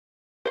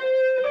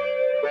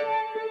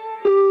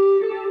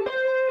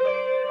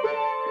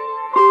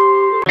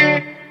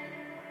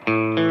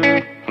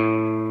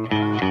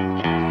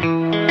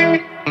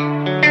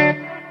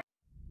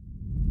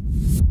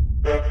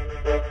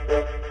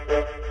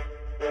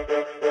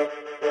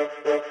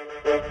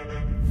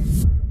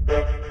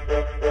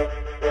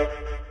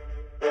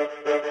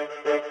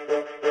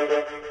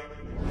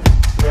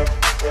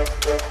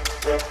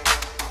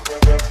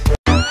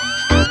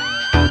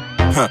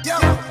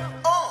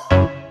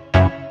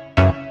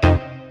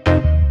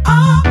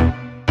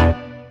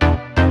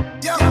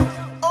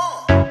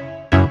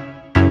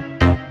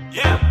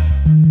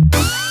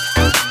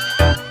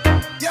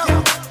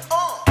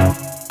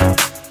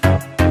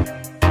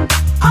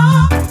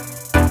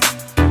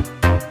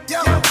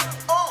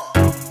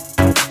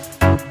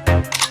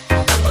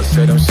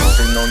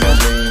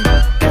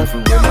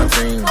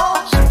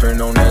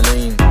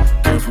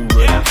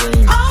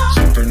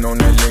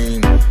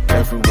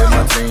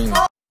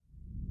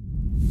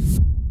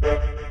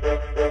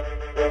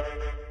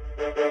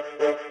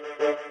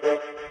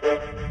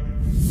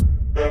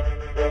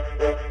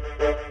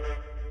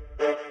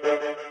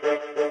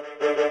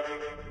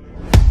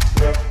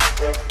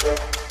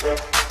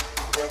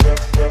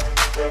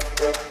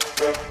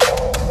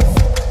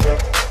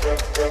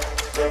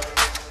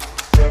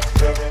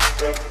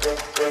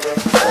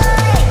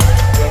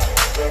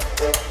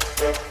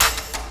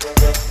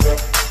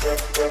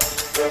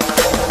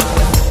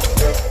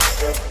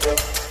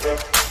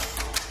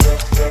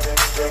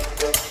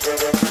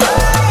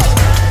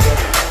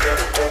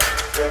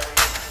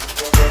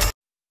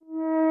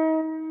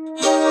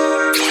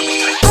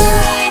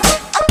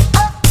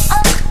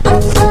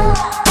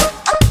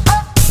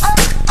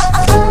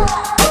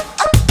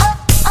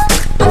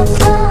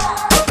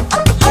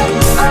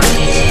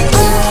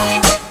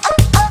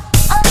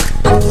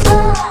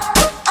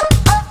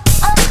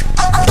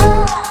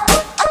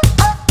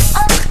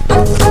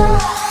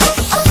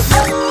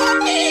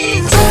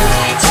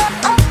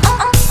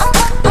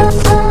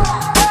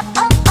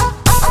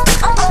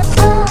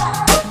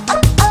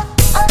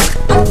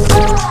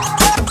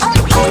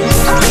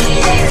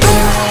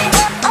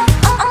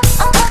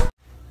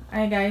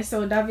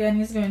so Davian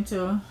is going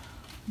to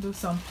do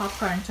some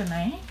popcorn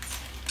tonight.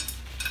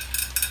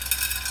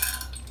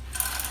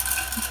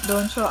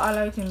 Don't show all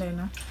of it in there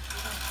now.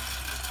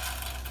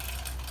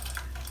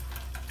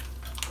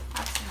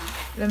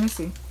 Let me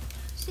see.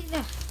 See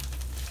there.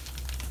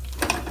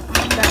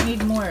 That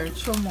need more.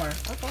 Show more.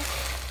 Okay.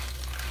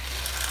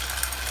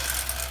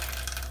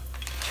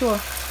 Show.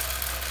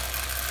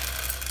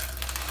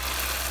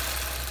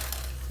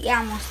 Yeah,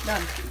 almost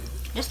done.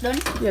 Just done?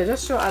 Yeah,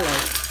 just show all of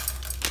it.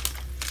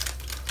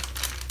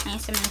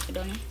 Nice and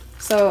done.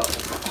 So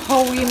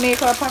how we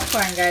make our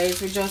popcorn,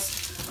 guys, we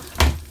just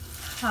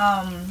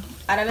add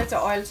a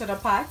little oil to the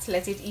pot,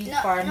 let it eat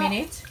for a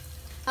minute.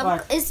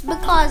 What? It's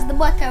because the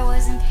butter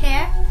wasn't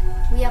here.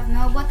 We have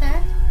no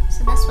butter,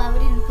 so that's why we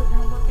didn't put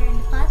no butter in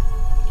the pot.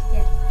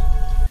 Yeah.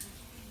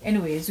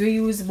 Anyways, we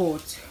use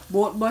both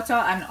butter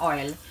and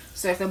oil.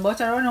 So if the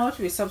butter run out,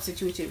 we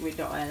substitute it with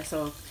the oil.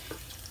 So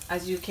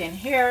as you can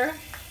hear,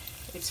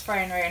 it's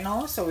frying right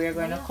now, so we're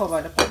going to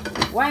cover the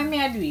pot. Why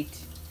may I do it?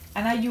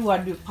 And I you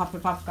would do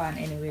popcorn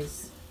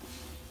anyways.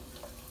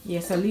 Yeah,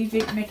 so leave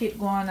it, make it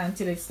go on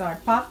until it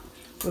start pop.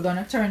 We're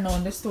gonna turn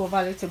down the stove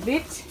a little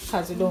bit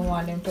because we don't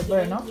want them to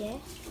burn up. Yeah.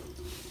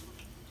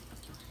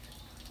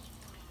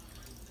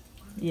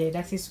 Yeah,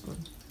 that is good.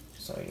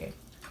 So yeah.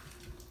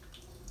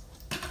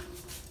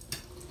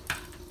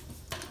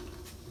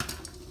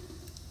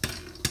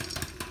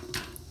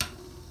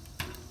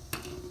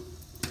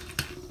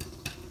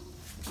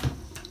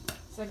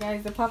 So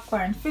guys, the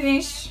popcorn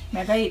finished.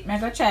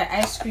 Mega try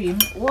ice cream.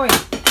 Whoa.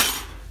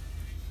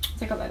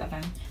 Take up that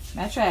time.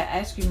 I try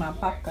ice cream and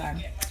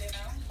popcorn.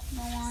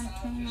 No one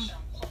can.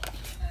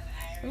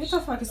 You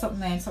talk about something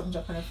nice, something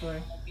drop on the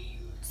floor.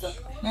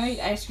 Now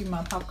eat ice cream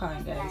and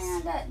popcorn, guys.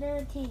 Not that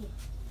dirty.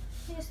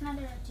 It's not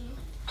dirty.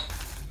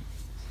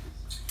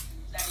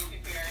 Now you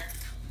prepare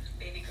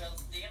baby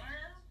girl's dinner.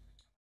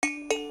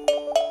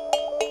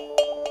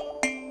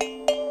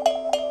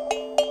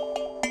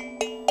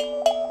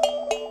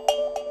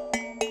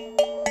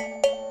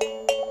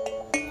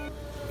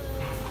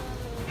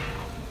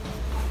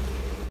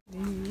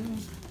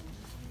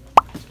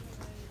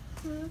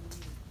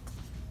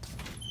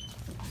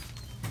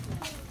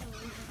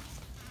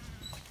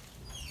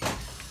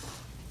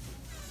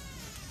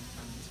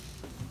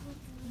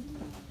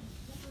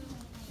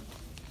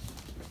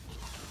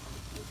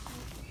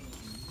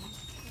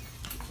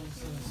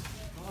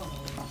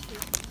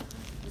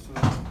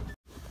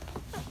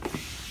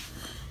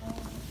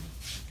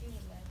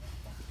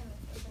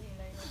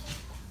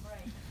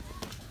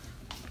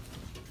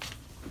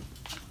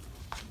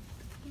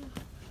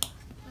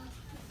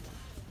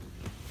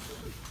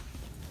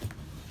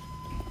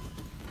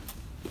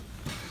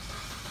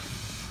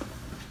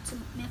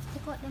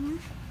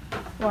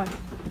 What?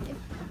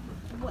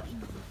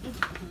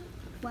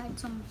 White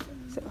some.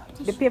 So,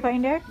 the paper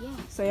in there? Yeah.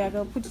 So you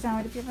go put it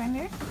on with the paper in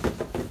there?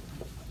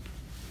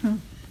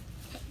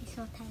 It's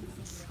so tiny.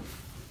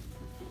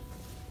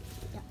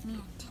 Yeah,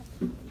 me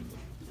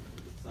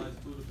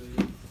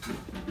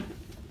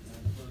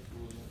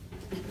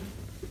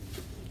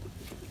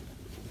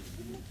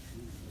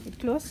It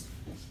close?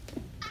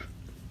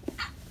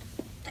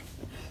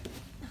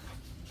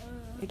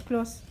 It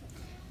close?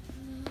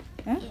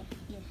 Huh? Yeah,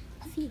 yeah.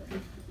 I feel it.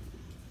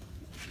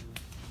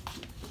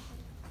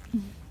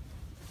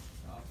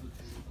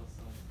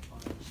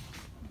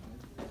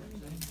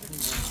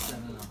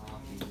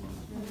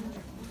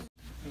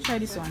 Try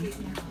this one.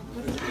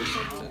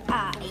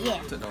 Ah,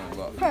 yeah.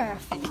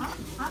 Perfect.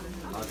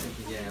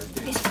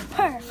 It's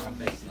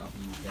perfect.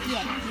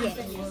 Yeah, yeah.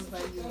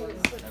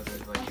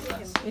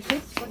 It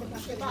is?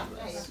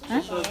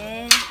 Huh?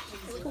 Yeah.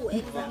 2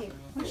 eggs right here.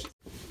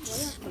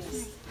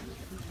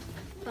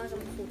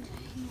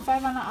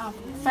 5.5.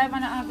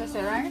 5.5, that's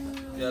it, right?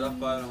 Yeah, that's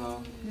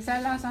 5.5. This is the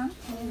last one?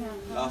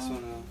 Last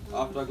one,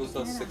 after I go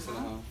start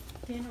 6.5.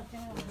 You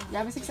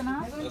have a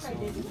 6.5? Yes, ma'am.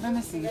 Let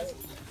me see.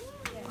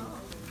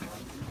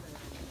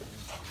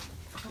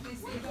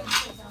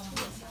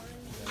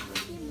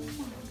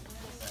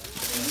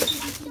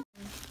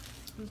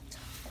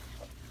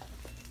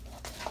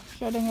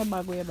 Show them your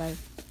bag where you buy.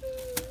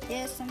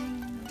 Yes,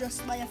 I'm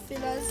just buy a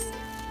fillers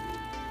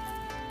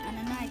and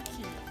a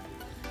Nike.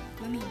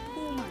 I mean,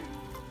 Puma.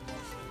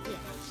 Yeah.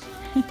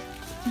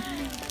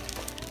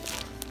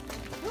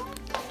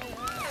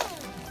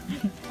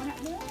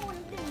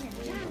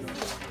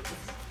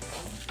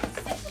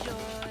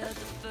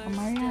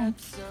 Marianne.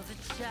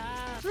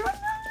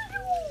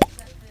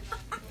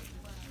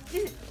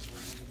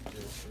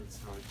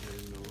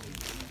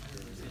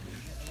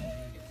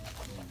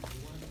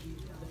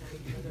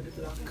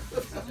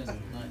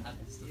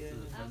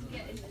 I'm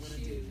getting the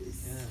shoes.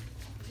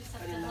 Just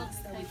have the logs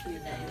pay for the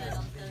day then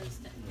on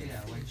Thursday.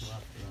 Yeah, wait till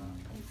after.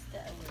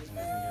 Instead of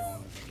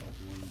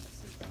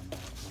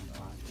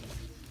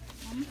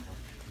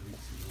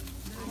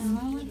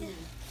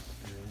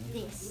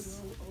This.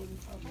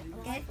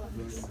 Okay.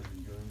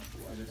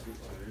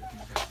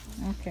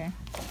 Okay.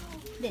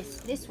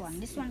 This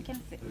one can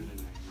fit.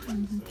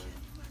 Mm-hmm.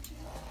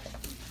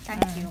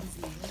 Thank you.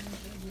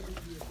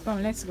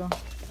 Come, let's go.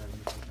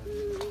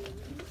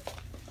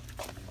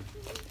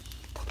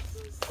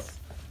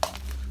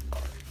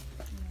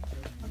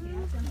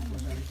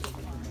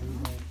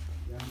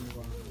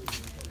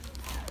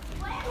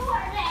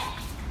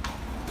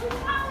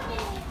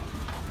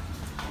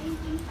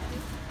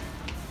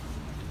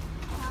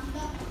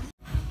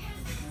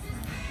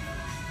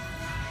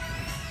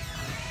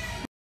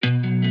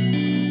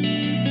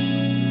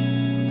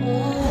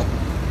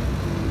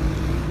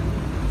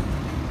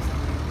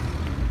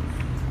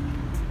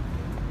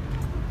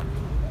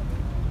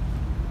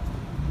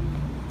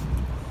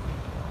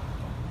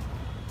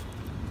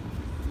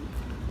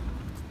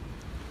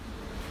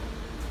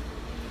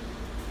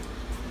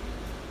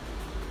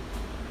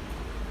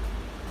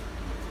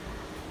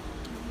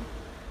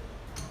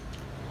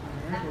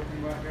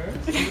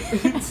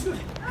 I'm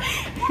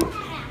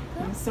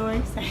so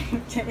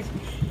excited.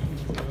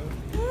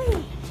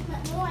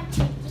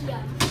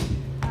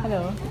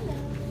 Hello.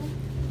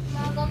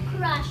 Now go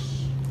crash.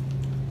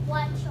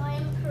 Watch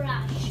him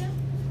crash.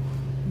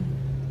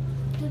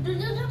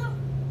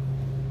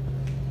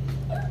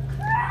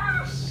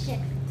 Crash.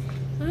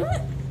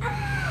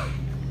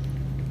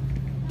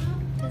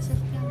 This is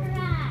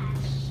crash.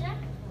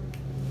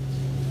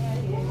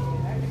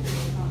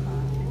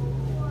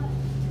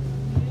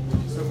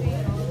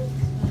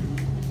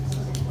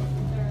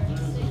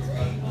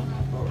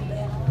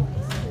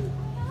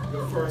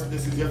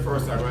 This is your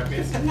first time, right,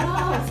 Miss? No.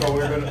 So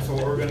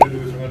what we're gonna do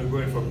is we're gonna go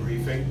in for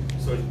briefing.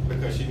 So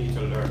because you need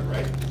to learn,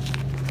 right?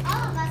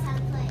 All of us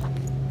have played.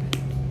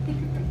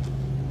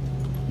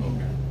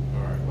 Okay.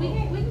 All right. We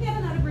can get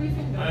another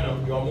briefing. I know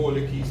you hold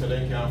the key so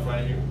they can't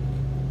find you.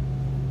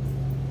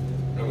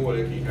 I'm hold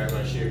the key, kind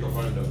of shake up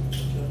and down.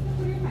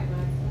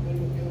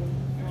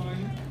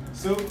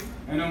 So,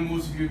 I know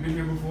most of you have been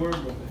here before,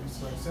 but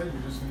like I said,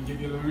 we're just going to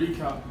give you a little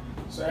recap.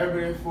 So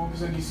everybody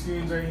focus on these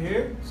screens right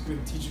here. It's going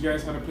to teach you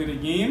guys how to play the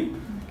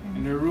game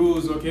and the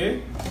rules,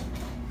 okay?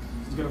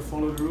 Just got to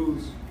follow the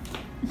rules.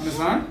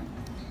 Understand?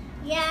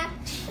 Yeah.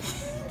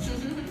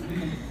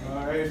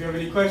 Alright, if you have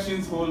any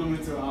questions, hold them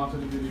until after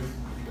the video.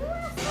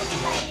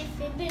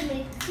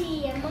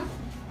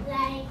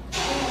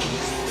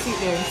 See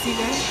there, see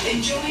there?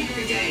 Enjoy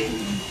your game.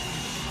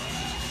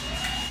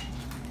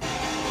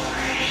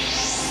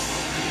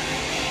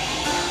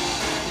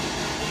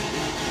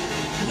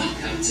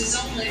 Welcome to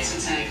Zone Laser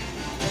Tag.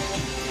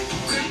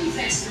 Grab a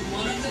vest from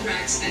one of the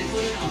racks and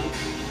put it on,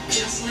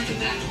 just like a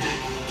backpack.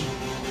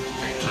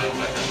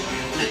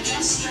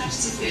 Adjust straps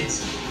to fit.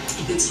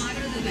 The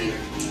tighter the better.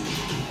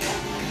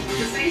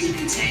 The phaser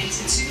contains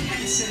a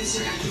two-headed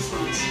sensor at the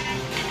front.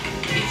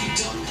 If you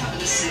don't cover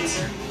the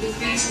sensor, the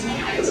phaser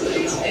won't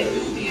activate and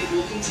you'll be a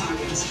walking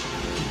target.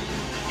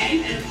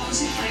 Aim at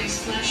opposing players'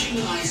 flashing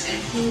lights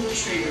and pull the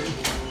trigger.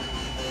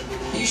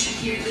 You should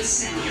hear this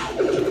sound.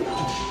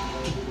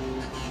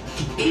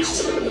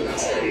 Each time you are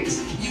tagged,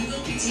 you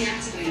will be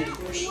deactivated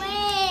for sure.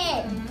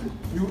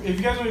 If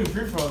you guys don't do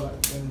free for all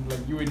that, then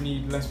like you would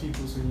need less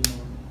people so you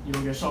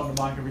don't get shot in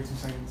the back every 2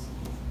 seconds.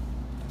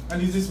 At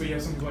least this way you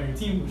have some people on your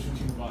team who shoot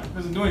you in the back. It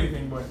doesn't do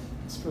anything, but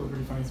it's still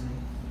pretty funny to me.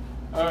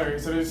 Alright,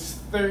 so there's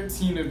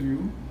 13 of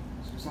you.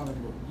 So it's not gonna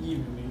go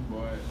evenly,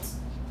 but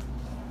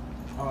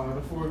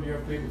the 4 of you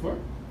have played before?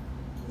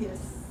 Yes.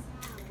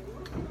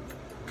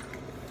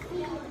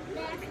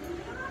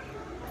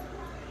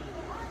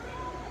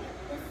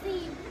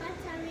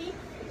 Battery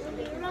will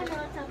be run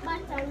out of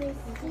battery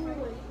soon.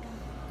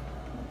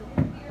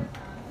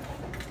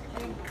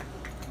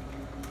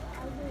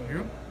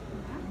 You?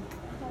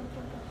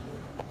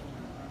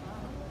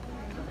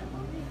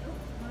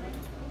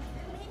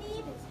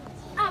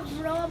 Of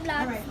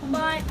Roblox,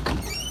 but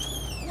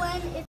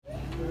when it's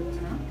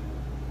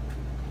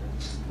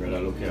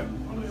Brother, look here.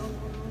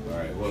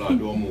 Alright, hold on,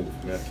 don't move.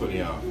 Me have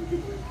 20 off.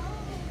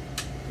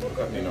 Look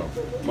at me now.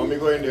 Mommy,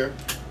 go in there.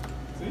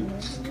 See?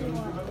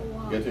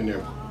 Get in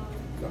there.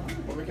 No.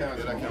 Mommy can't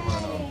get that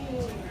camera now.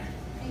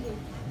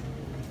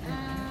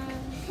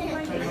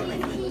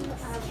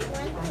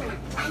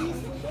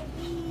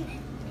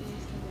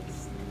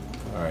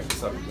 Alright,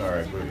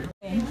 alright, good.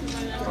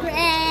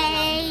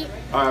 great.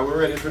 Alright, we're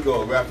ready to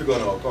go. We have to go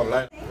now. Come,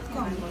 line.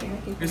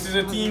 This is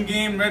a team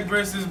game, red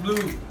versus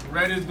blue.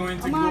 Red is going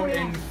to go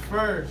in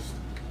first,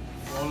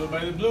 followed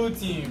by the blue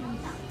team.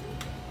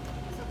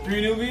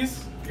 3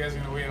 newbies, you guys are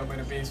going to wait up by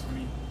the base for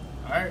me.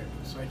 Alright,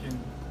 so I can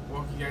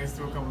walk you guys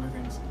through a couple of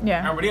things.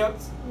 Yeah. Everybody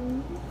else,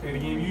 play the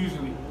game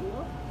usually.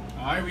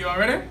 Alright, we all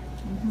ready?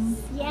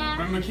 Yeah.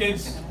 Remember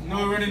kids,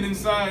 no running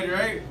inside,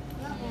 right?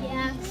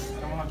 Yeah. I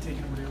don't have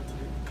taken everybody out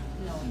today.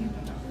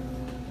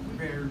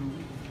 Very rude.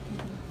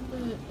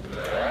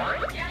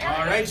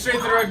 Alright, straight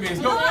to the red base,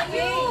 go!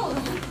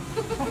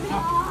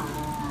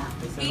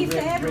 He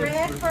said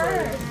red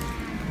first.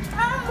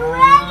 I'm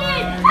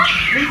ready.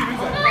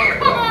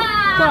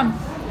 Come.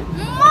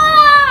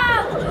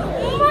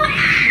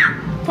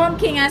 Come,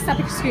 King, and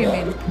stop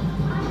screaming.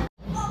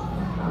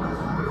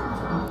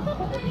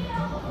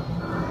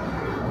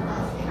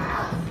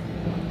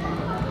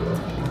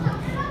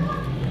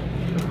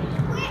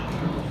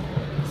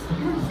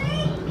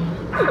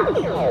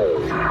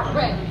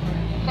 Red,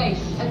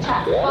 face,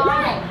 attack,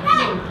 fire,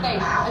 blue,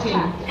 face,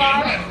 team,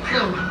 fire,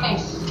 blue,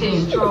 face, team,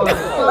 destroy,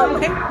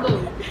 fire,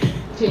 blue,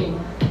 team.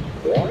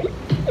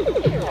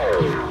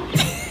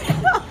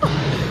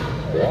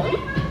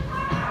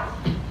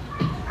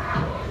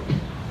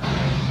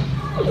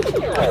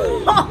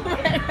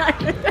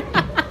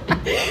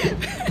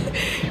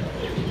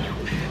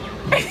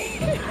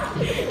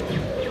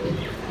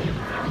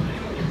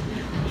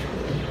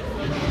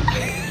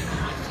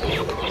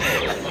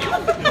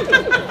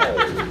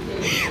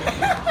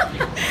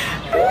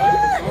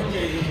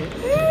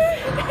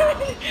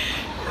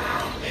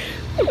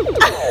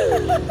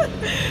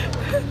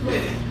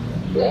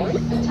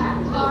 Attack,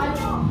 fire,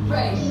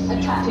 brace,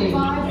 attack, team,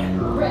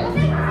 red,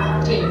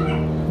 team.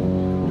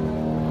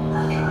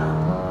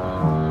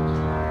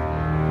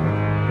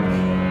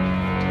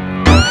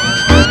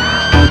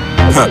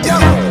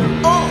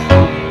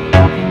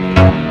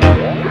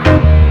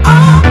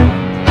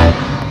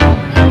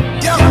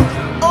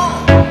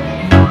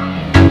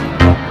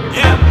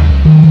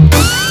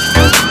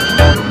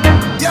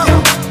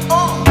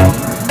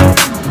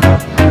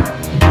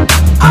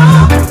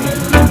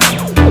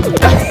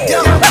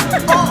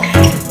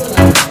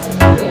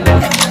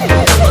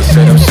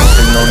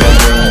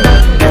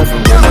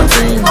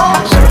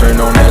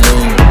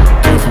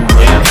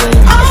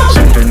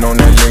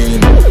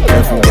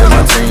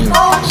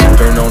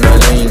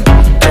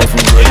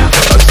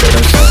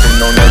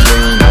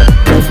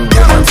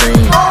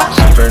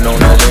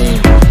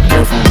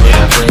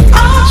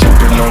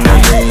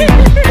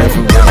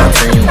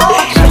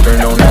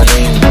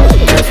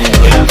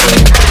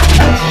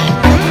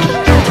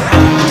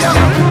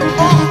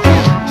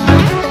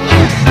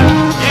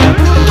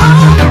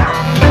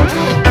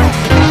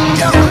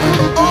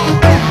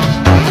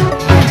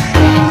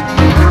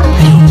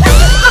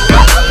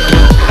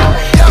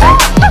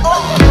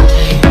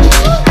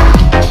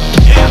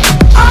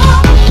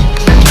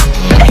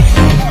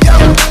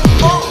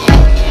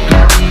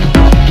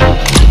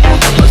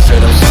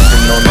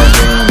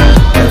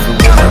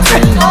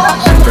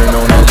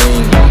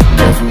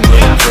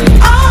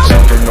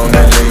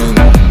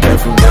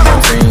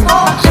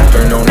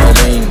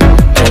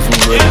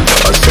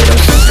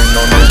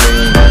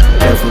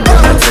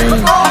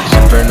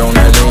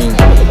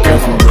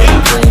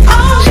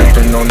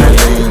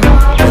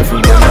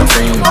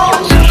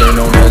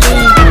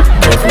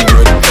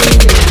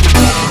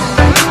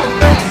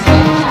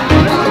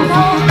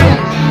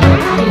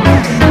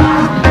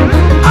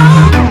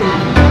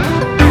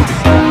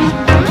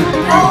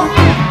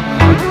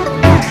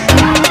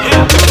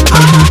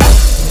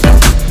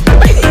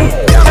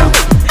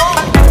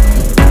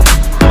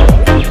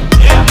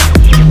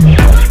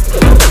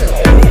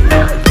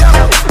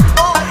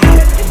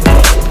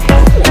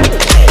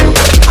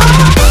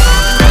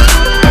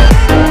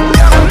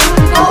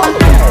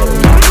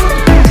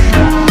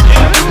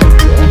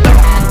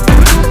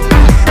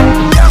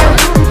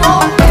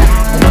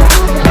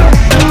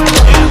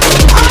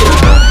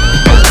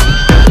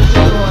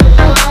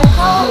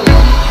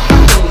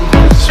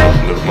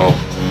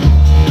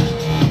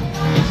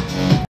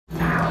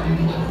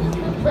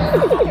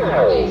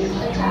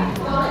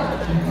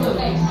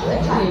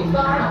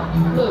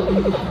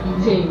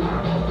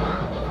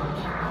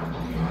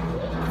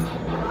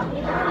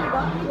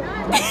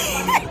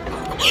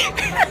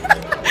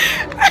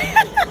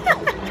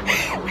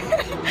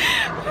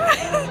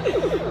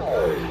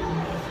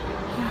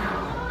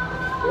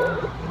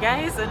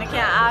 Guys, you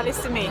can't all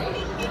this to me.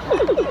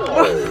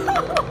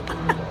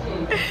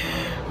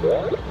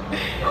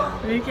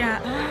 You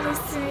can't all this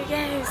to me,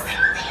 guys.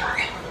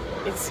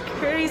 It's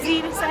crazy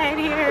inside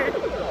here.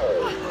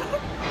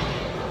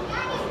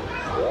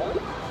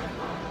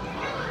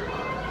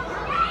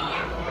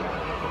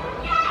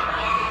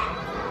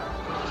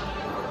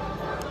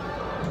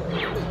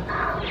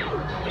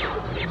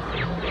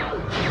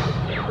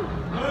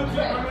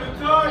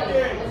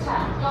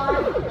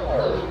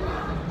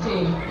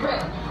 Team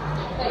red,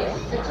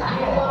 face attack.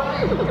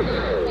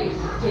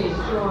 Face team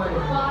drawing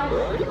 5,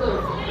 blue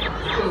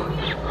team.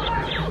 Face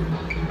attack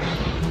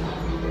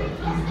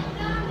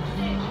 5,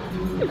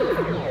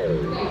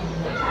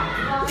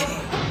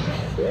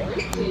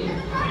 team. Game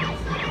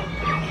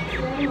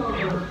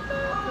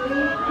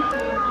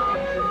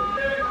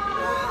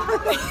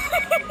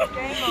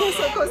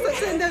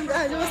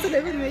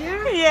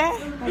over. Yeah.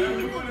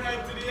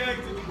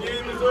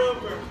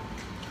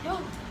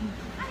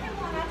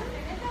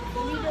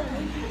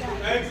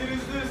 Exit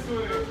is this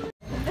way.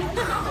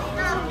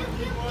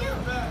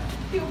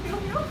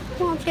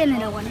 Come on,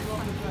 Canada one.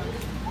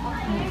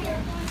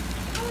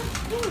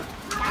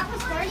 That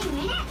was 30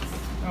 minutes.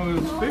 Oh, it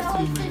was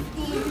 15 minutes.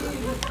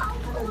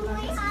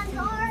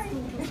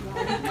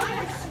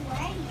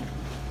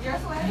 You're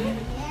sweating?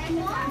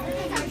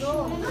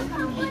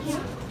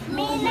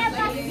 Me never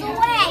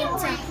sweat.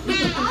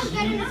 I'll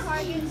get in the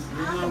cardigan.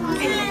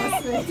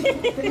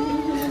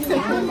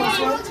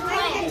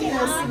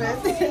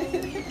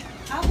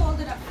 I'll hold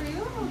it up for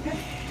you. Okay.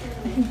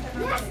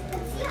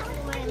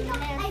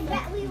 I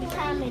bet we will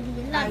have it.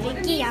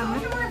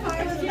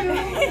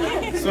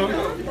 So,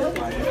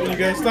 you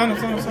guys stand up.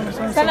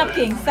 Stand up,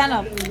 King. Stand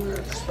up.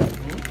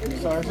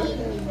 Sorry, sir.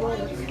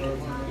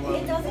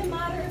 It doesn't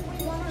matter if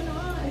we won or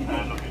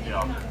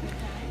not.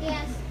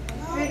 Yes.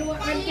 Red one,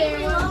 red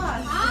game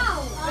lost.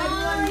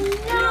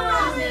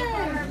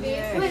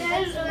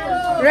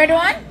 Red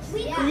one?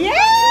 Yeah!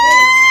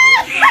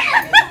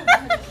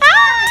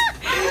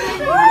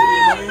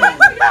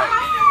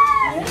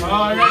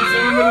 Alright, so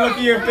remember to look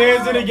at your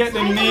face and get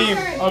the name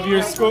of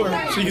your score.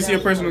 So you can see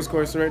your personal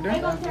score. So right there.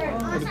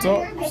 At the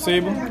top,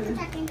 Sable. Alright,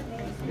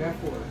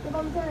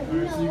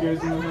 so you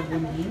guys know how to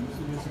win the game.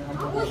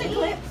 Was it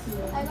clips?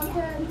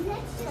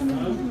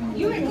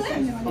 You were clips?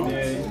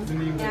 Yeah, the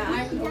name.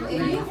 Yeah,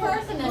 you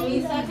first and then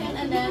me second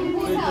and then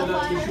who's out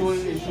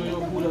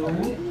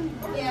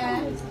Yeah.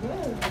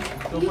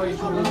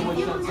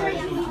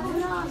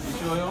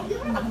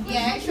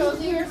 Yeah, it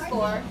shows you your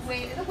score.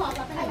 Wait, it'll pop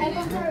up in a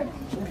minute.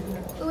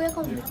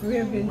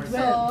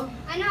 So,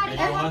 I know I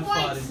have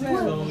points.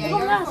 yeah,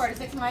 you're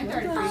 46, mine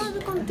 33.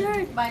 I'm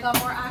third. But I got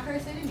more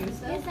accuracy than you,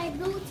 so. Yes, I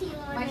do, T.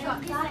 My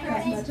shot clock.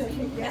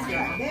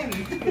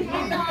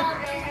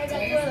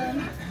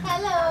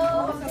 Hello.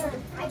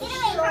 I did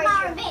it from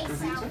our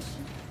base.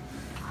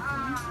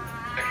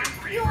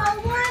 You all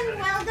won.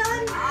 Well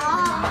done.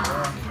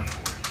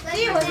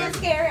 See, was it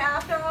scary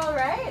after all,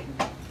 right?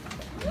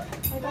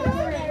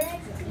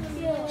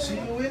 See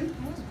you win?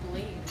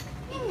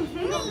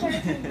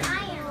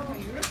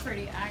 You were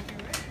pretty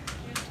accurate.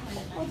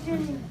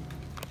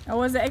 How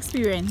was the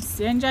experience?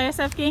 You enjoy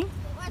yourself, King?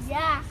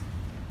 Yeah.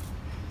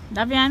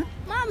 Davian?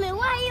 Mommy,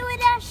 why you with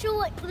that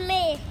shoot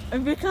me?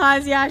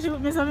 Because yeah, shoot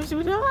me something,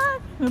 shoot you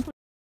what?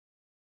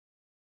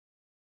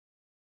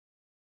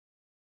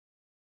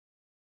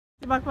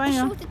 Back on you.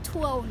 Shoot it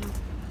 12 now.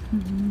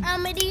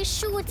 I'm going to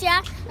shoot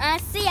ya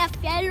and see if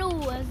you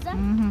lose.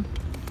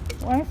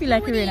 Why I feel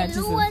like you're in a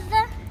Jesus?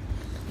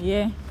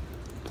 Yeah.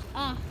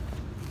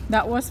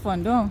 That was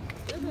fun, though.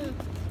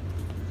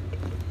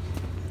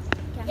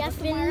 You have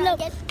to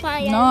look for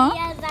your No.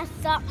 ears or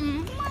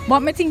something.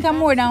 But I think I'm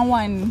more than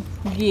one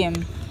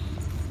game.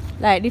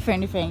 Like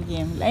different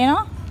game. Like, you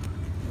know?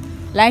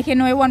 Like, you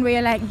know, one where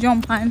you like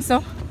jump and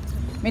so.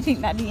 I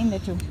think that the in there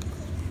too.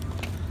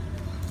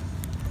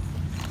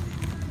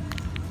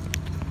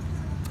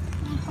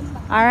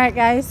 Alright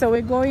guys, so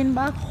we're going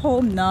back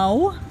home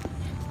now.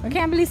 I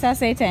can't believe I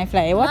say time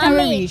fly. What time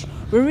we reach?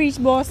 We reached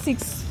about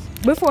 6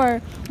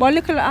 before, but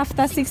little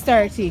after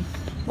 6:30.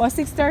 But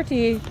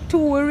 6:32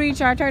 we reach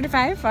our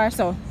 35 or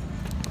so.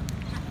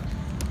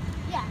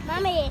 Yeah,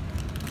 Mommy.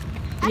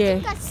 I Yeah.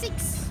 think at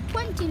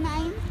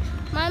 6:29.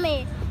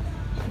 Mommy,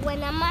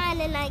 when the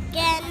morning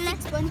again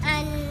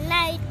and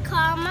night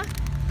come.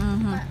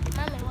 Mommy,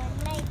 when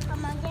night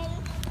come again,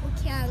 we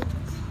can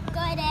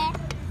go there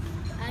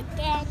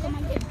again. Come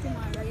and get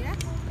tomorrow, yeah?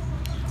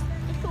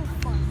 It's so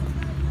fun.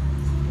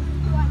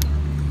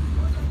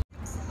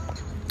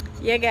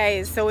 Yeah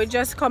guys, so we're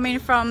just coming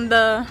from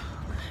the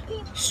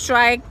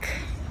strike.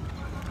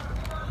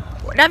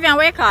 Davian,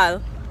 where you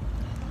call?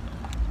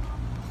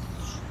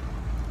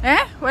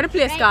 Eh? What the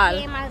place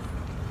called?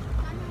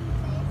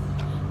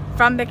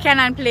 From the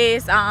Cannon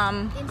place,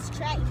 In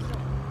strike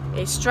zone.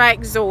 a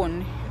strike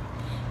zone.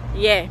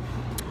 Yeah,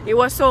 it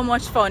was so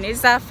much fun.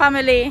 It's a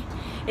family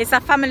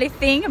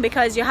thing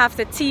because you have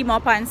to team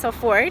up and so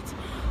forth.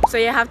 So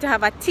you have to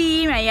have a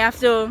team and you have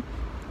to,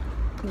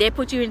 they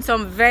put you in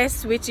some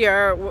vest with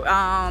your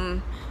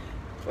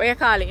what you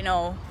call it, you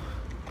know,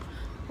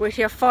 with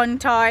your fun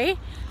toy,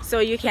 so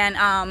you can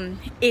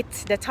hit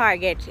the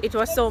target. It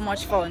was so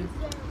much fun.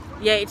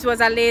 Yeah, it was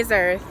a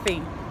laser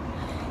thing.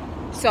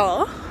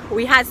 So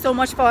we had so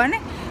much fun.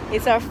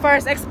 It's our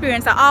first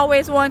experience. I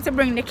always want to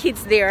bring the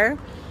kids there,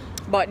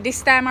 but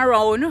this time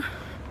around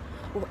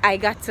I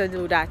got to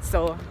do that,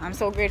 so I'm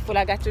so grateful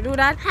I got to do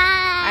that.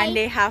 Hi. And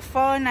they have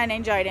fun and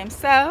enjoy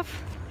themselves,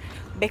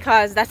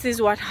 because that is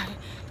what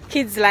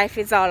kids' life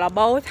is all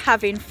about,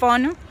 having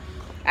fun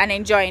and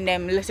enjoying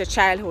them little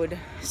childhood.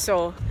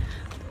 So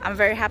I'm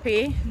very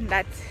happy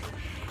that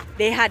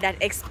they had that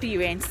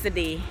experience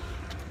today,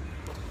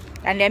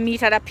 and they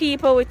meet other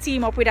people, we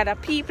team up with other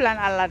people and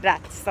all of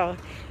that. So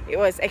it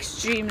was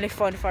extremely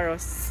fun for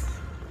us.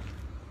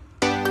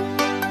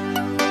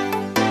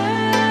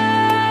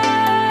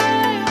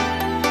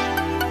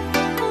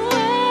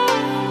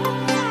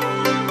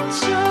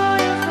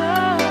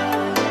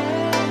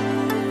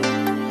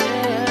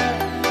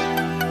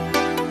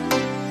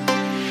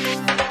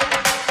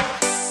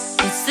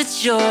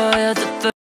 Joy of the